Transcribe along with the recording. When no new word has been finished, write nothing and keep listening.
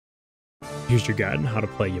Here's your guide on how to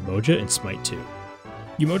play Yemoja in Smite 2.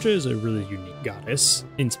 Yemoja is a really unique goddess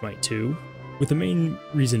in Smite 2, with the main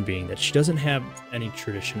reason being that she doesn't have any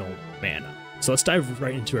traditional mana. So let's dive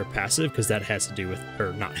right into her passive, because that has to do with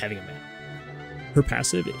her not having a mana. Her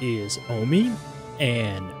passive is Omi,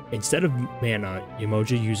 and instead of mana,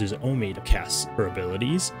 Yemoja uses Omi to cast her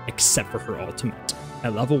abilities, except for her ultimate.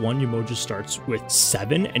 At level 1, Yemoja starts with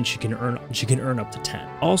 7, and she can earn up to 10.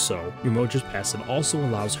 Also, Yemoja's passive also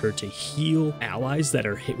allows her to heal allies that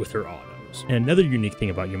are hit with her autos. And another unique thing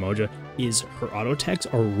about Yemoja is her auto attacks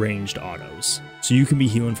are ranged autos. So you can be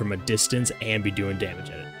healing from a distance and be doing damage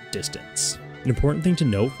at a distance. An important thing to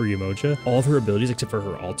note for Yemoja, all of her abilities except for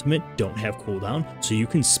her ultimate don't have cooldown, so you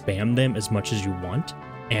can spam them as much as you want,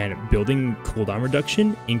 and building cooldown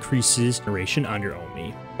reduction increases duration on your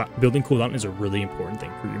Omi. But building cooldown is a really important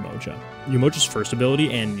thing for Yemoja. Yemoja's first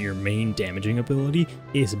ability and your main damaging ability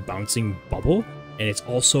is Bouncing Bubble, and it's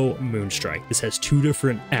also Moonstrike. This has two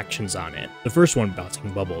different actions on it. The first one,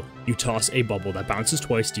 Bouncing Bubble, you toss a bubble that bounces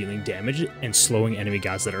twice, dealing damage and slowing enemy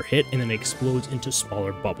gods that are hit, and then it explodes into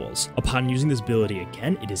smaller bubbles. Upon using this ability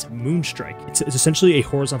again, it is Moonstrike. It's essentially a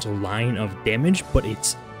horizontal line of damage, but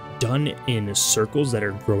it's done in circles that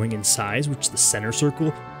are growing in size, which the center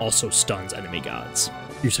circle also stuns enemy gods.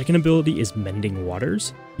 Your second ability is Mending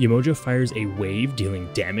Waters. Yemoja fires a wave dealing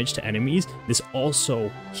damage to enemies. This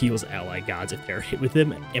also heals ally gods if they're hit with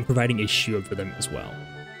them, and providing a shield for them as well.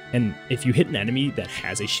 And if you hit an enemy that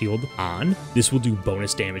has a shield on, this will do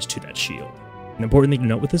bonus damage to that shield. An important thing to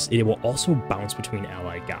note with this, it will also bounce between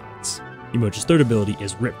ally gods. Yemoja's third ability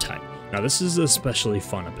is Riptide. Now this is an especially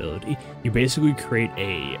fun ability. You basically create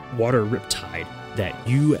a water riptide that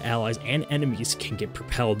you, allies, and enemies can get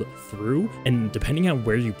propelled through, and depending on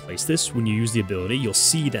where you place this, when you use the ability, you'll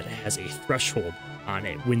see that it has a threshold on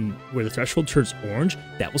it. Where the threshold turns orange,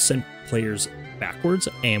 that will send players backwards,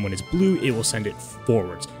 and when it's blue, it will send it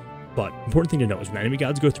forwards. But important thing to note is when enemy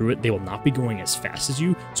gods go through it, they will not be going as fast as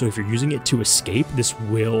you, so if you're using it to escape, this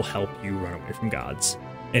will help you run away from gods.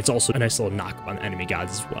 And it's also a nice little knock on enemy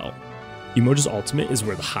gods as well. Yemoja's ultimate is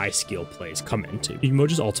where the high skill plays come into.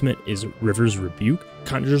 Yemoja's ultimate is River's Rebuke,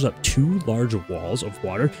 conjures up 2 large walls of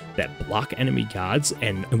water that block enemy gods,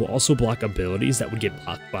 and it will also block abilities that would get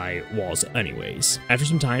blocked by walls anyways. After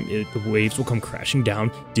some time, the waves will come crashing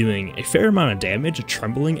down, dealing a fair amount of damage,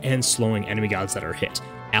 trembling, and slowing enemy gods that are hit.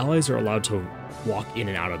 Allies are allowed to walk in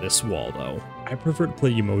and out of this wall though. I prefer to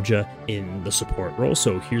play Yemoja in the support role,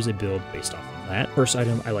 so here's a build based off of that. First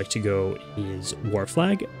item I like to go is War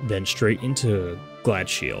Flag, then straight into Glad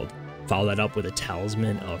Shield. Follow that up with a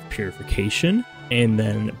Talisman of Purification, and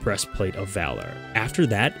then Breastplate of Valor. After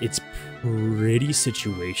that, it's pretty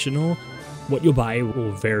situational. What you'll buy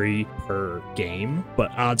will vary per game,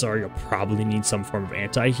 but odds are you'll probably need some form of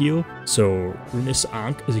anti-heal, so Runis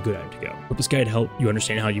Ankh is a good item to go. Hope this guide helped you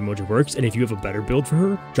understand how Yemoja works, and if you have a better build for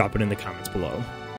her, drop it in the comments below.